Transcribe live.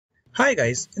Hi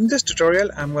guys, in this tutorial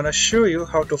I'm gonna show you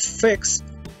how to fix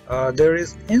there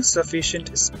is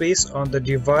insufficient space on the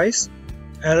device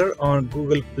error on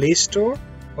Google Play Store.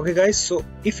 Okay guys, so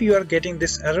if you are getting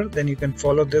this error, then you can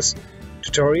follow this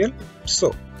tutorial.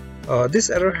 So this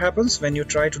error happens when you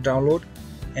try to download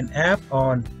an app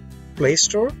on Play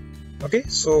Store. Okay,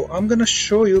 so I'm gonna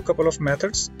show you a couple of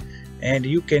methods and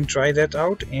you can try that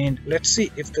out, and let's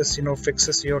see if this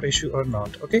fixes your issue or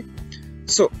not. Okay,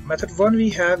 so method one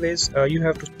we have is you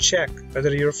have to check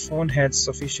whether your phone has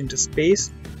sufficient space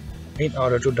in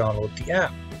order to download the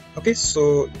app. Okay,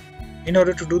 so in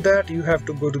order to do that you have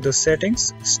to go to the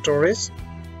settings, storage.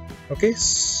 Okay,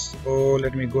 so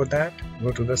let me go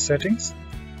to the settings,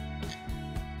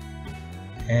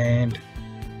 and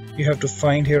you have to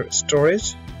find here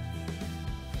storage.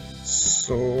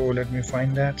 So let me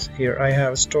find that. Here I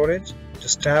have storage,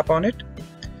 just tap on it.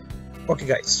 Okay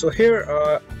guys, so here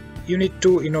you need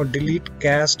to delete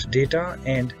cached data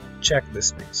and check this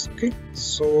space. Okay,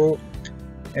 so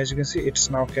as you can see it's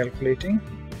now calculating,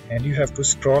 and you have to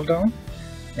scroll down,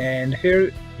 and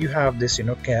here you have this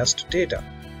cached data.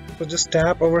 So just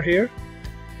tap over here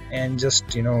and just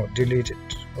delete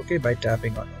it, okay, by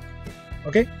tapping on it.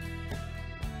 Okay,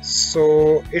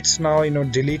 so it's now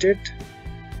deleted.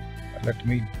 Let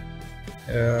me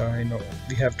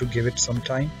we have to give it some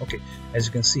time. Okay, as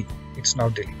you can see it's now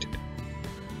deleted.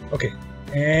 Okay,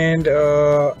 and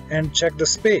check the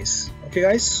space. Okay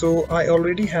guys, so I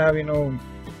already have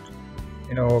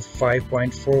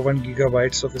 5.41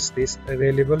 gigabytes of space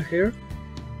available here,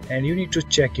 and you need to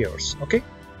check yours. Okay,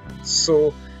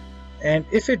 so and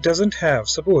if it doesn't have,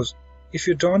 suppose if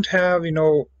you don't have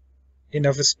enough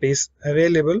space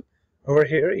available over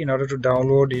here in order to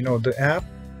download the app,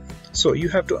 so you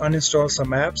have to uninstall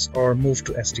some apps or move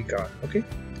to SD card, okay,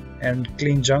 and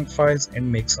clean junk files and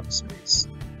make some space.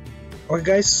 Okay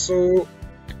guys, so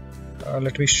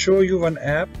let me show you one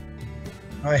app.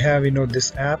 I have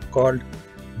this app called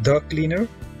The Cleaner,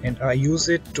 and I use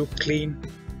it to clean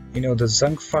the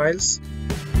junk files.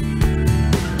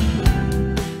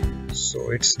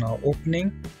 So it's now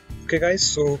opening. Okay guys,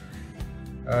 so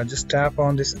just tap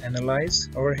on this analyze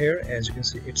over here. As you can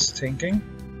see it's thinking,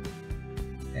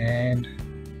 and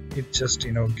it just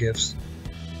gives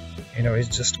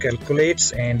it just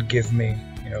calculates and give me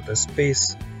the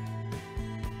space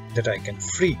that I can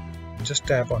free. Just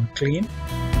tap on clean,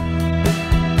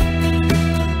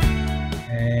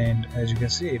 and as you can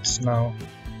see it's now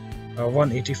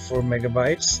 184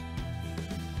 megabytes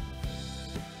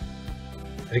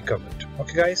recovered.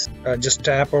 Okay guys, just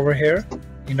tap over here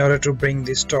in order to bring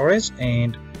the storage,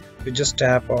 and you just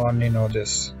tap on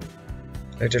this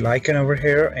little icon over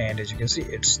here, and as you can see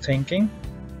it's thinking.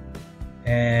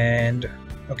 And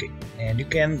okay, and you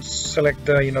can select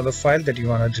the the file that you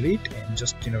want to delete, and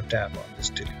just tap on this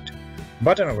delete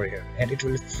button over here, and it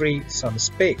will free some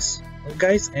space. Okay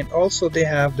guys, and also they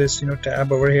have this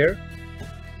tab over here,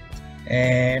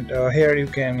 and here you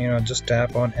can just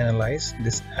tap on analyze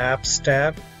this apps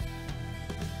tab,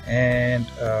 and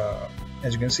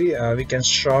as you can see we can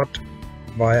sort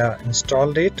via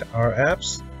install date our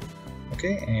apps.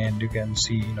 Okay, and you can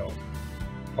see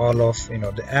all of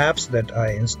the apps that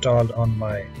I installed on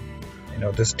my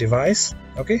this device.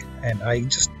 Okay, and I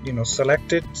just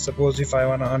select it. Suppose if I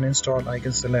want to uninstall, I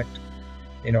can select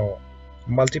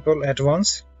multiple at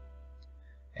once,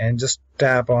 and just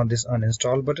tap on this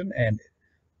uninstall button, and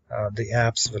the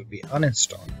apps will be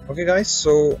uninstalled. Okay guys,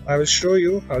 so I will show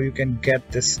you how you can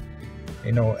get this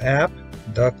app,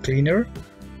 The Cleaner.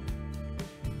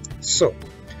 So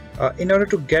in order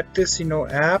to get this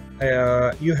app,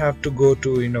 you have to go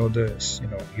to this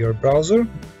your browser,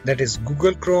 that is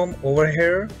Google Chrome over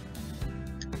here.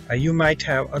 You might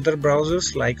have other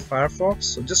browsers like Firefox,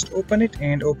 so just open it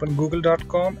and open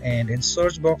google.com, and in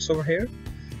search box over here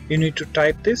you need to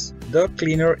type this The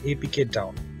Cleaner APK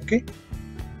down. Okay,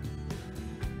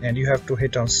 and you have to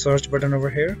hit on search button over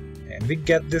here, and we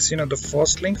get this the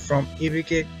first link from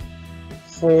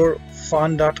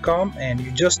apk4fun.com, and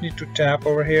you just need to tap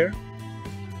over here,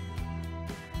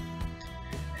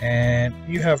 and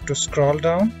you have to scroll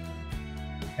down,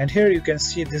 and here you can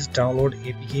see this download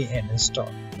APK and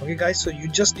install. Okay guys, so you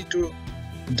just need to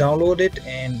download it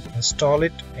and install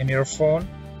it in your phone.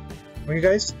 Okay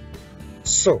guys,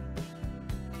 so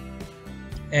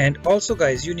and also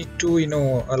guys, you need to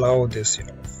allow this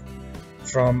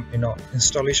from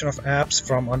installation of apps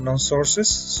from unknown sources.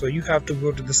 So you have to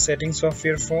go to the settings of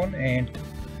your phone and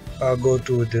go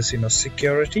to this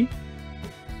security,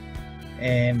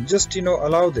 and just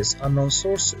allow this unknown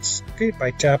sources, okay, by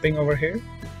tapping over here.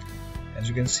 As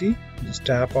you can see, just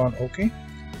tap on OK,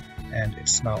 and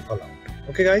it's now allowed.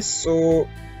 Okay guys, so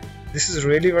This is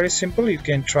really very simple. You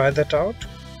can try that out.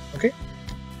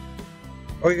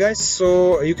 Okay guys,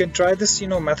 so you can try this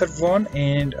method 1,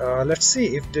 and let's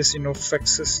see if this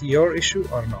fixes your issue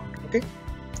or not. Okay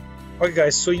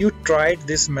guys, so you tried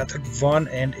this method 1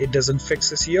 and it doesn't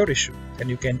fixes your issue, then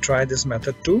you can try this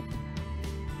method 2.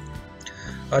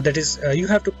 That is, you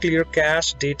have to clear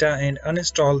cache, data, and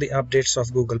uninstall the updates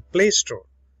of Google Play Store.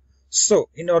 So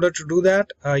in order to do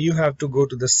that, you have to go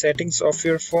to the settings of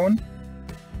your phone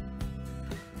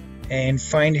and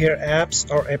find here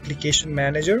apps or application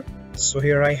manager. So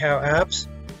here I have apps,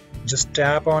 just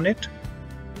tap on it,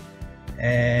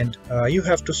 and you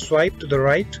have to swipe to the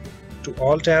right to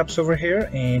all tabs over here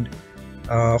and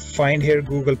find here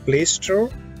Google Play Store.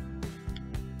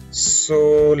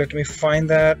 So let me find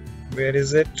that. Where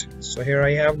is it? So here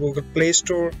I have Google Play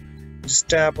Store. Just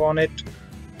tap on it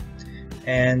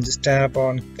and just tap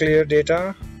on clear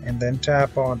data, and then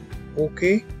tap on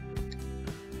OK,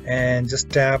 and just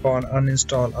tap on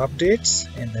uninstall updates,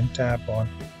 and then tap on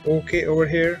OK over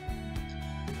here.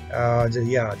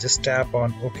 Just tap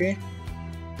on OK.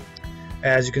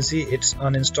 As you can see, it's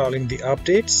uninstalling the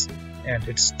updates and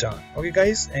it's done. Okay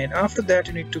guys, and after that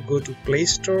you need to go to Play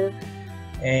Store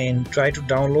and try to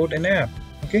download an app.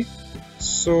 Okay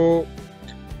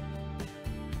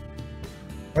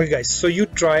guys, so you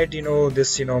tried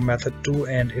this method 2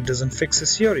 and it doesn't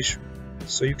fixes your issue,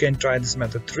 so you can try this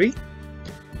method 3.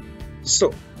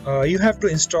 So you have to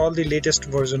install the latest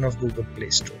version of Google Play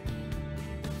Store.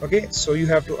 Okay, so you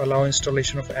have to allow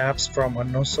installation of apps from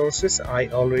unknown sources. I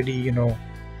already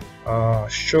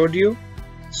showed you.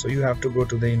 So you have to go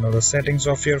to the settings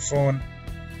of your phone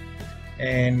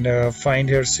and find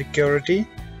here security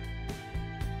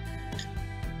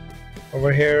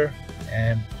over here,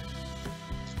 and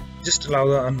just allow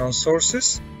the unknown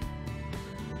sources,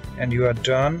 and you are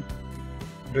done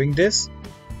doing this.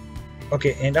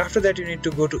 Okay, and after that you need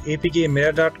to go to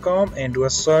apkmirror.com and do a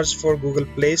search for Google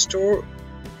Play Store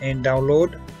and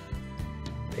download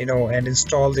and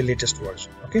install the latest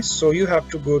version. Okay, so you have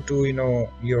to go to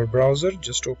your browser.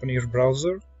 Just open your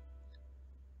browser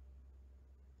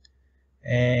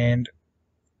and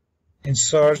in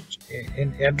search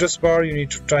in address bar you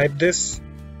need to type this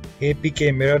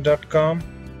apkmirror.com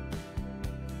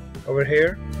over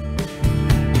here.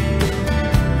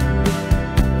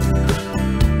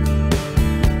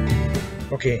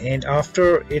 Okay, and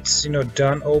after it's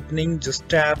done opening, just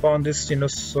tap on this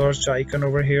search icon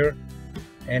over here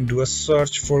and do a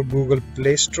search for Google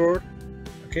Play Store.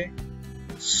 Okay,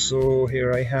 so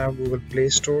here I have Google Play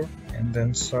Store, and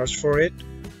then search for it,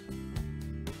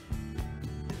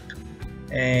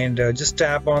 and just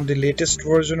tap on the latest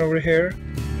version over here.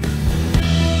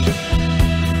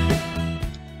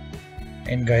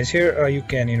 And guys, here you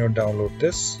can download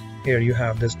this. Here you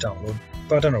have this download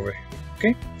button over here.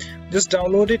 Okay, just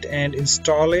download it and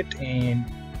install it, and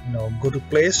go to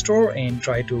Play Store and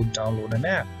try to download an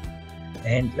app,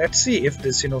 and let's see if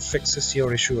this fixes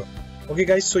your issue. Okay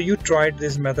guys, so you tried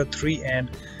this method 3 and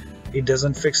it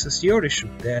doesn't fixes your issue,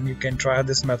 then you can try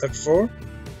this method 4.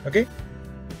 Okay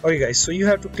guys, so you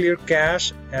have to clear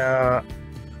cache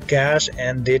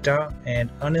and data and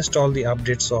uninstall the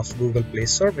updates of Google Play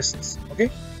services.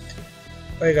 Okay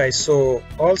guys, so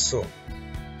also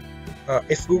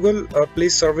if Google Play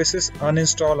services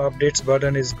uninstall updates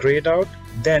button is grayed out,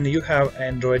 then you have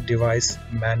Android device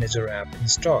manager app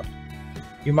installed.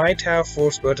 You might have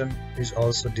force button is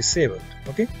also disabled.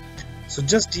 Okay, so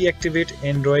just deactivate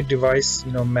Android device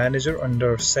manager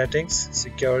under settings,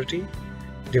 security,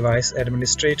 device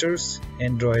administrators,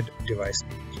 Android device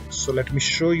manager. So let me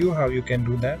show you how you can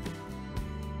do that.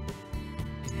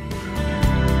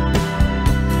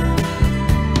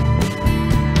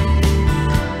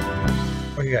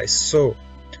 Okay guys, so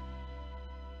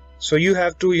you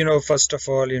have to first of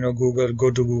all go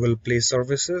to Google Play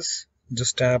services.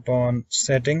 Just tap on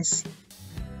settings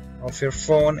of your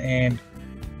phone and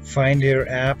find your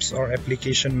apps or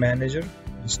application manager.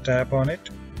 Just tap on it,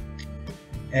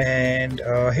 and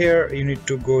here you need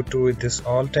to go to this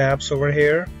all tabs over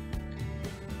here,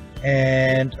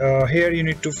 and here you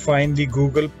need to find the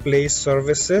Google Play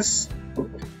services.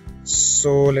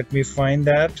 So let me find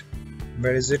that.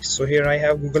 Where is it? So here I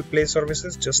have Google Play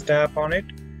services. Just tap on it.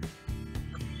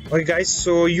 Okay guys,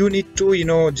 so you need to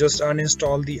just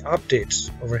uninstall the updates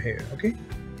over here. Okay,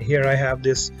 here I have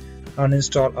this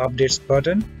uninstall updates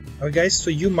button. Okay guys, so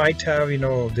you might have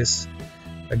this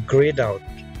grayed out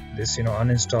this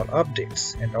uninstall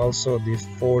updates, and also the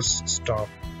force stop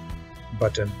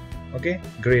button. Okay,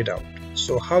 grayed out.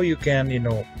 So how you can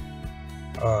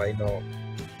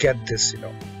get this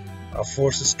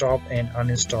force stop and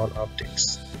uninstall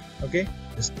updates. Okay,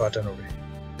 this button over here.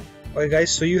 Okay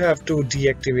guys, so you have to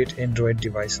deactivate Android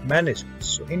device manager.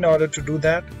 So in order to do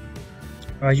that,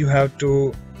 you have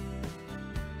to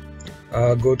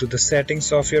go to the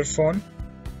settings of your phone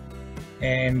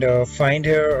and find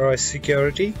here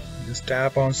security. Just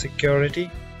tap on security,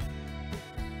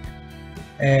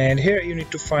 and here you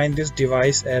need to find this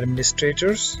device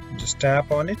administrators. Just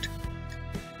tap on it,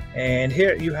 and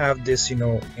here you have this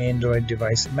Android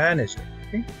device manager.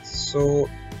 Okay, so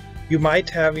you might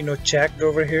have checked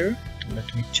over here.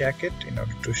 Let me check it in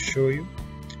order to show you,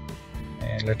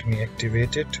 and let me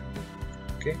activate it.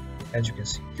 Okay, as you can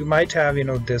see, you might have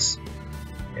this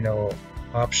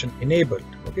option enabled.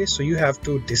 Okay, so you have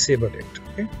to disable it.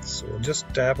 Okay, so just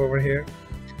tap over here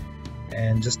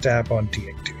and just tap on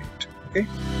deactivate. Okay,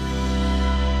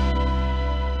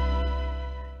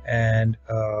 and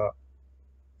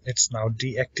it's now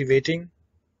deactivating,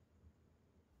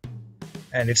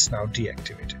 and it's now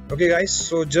deactivated. Okay guys,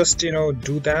 so just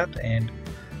do that, and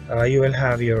you will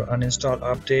have your uninstall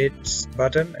updates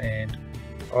button, and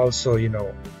also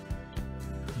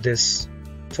this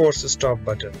force stop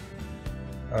button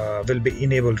will be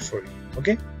enabled for you.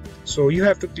 Okay, so you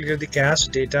have to clear the cache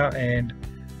data and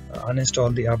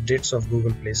uninstall the updates of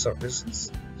Google Play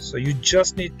services. So you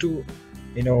just need to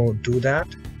do that,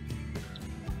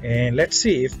 and let's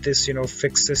see if this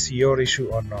fixes your issue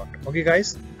or not. Okay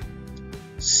guys,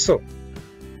 so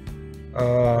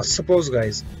suppose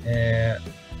guys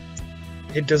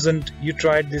it doesn't, you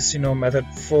tried this method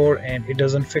 4 and it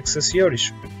doesn't fixes your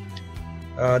issue,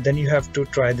 then you have to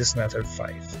try this method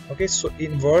 5. Okay, so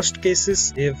in worst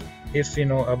cases, if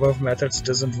above methods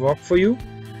doesn't work for you,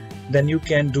 then you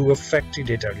can do a factory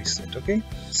data reset. Okay,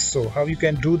 so how you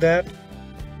can do that,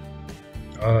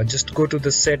 just go to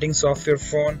the settings of your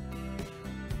phone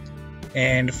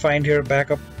and find here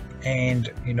backup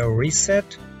and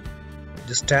reset.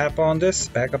 Just tap on this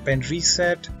backup and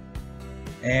reset,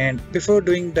 and before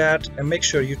doing that, make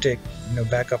sure you take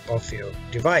backup of your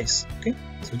device. Okay,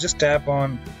 so just tap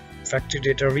on factory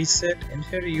data reset, and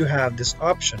here you have this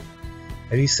option,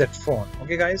 reset phone.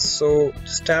 Okay guys, so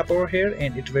just tap over here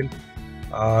and it will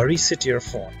reset your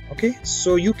phone. Okay,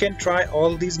 so you can try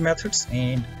all these methods,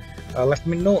 and let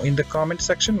me know in the comment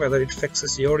section whether it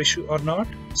fixes your issue or not.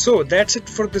 So that's it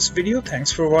for this video.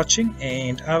 Thanks for watching,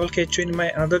 and I will catch you in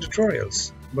my other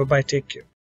tutorials. Bye bye, take care.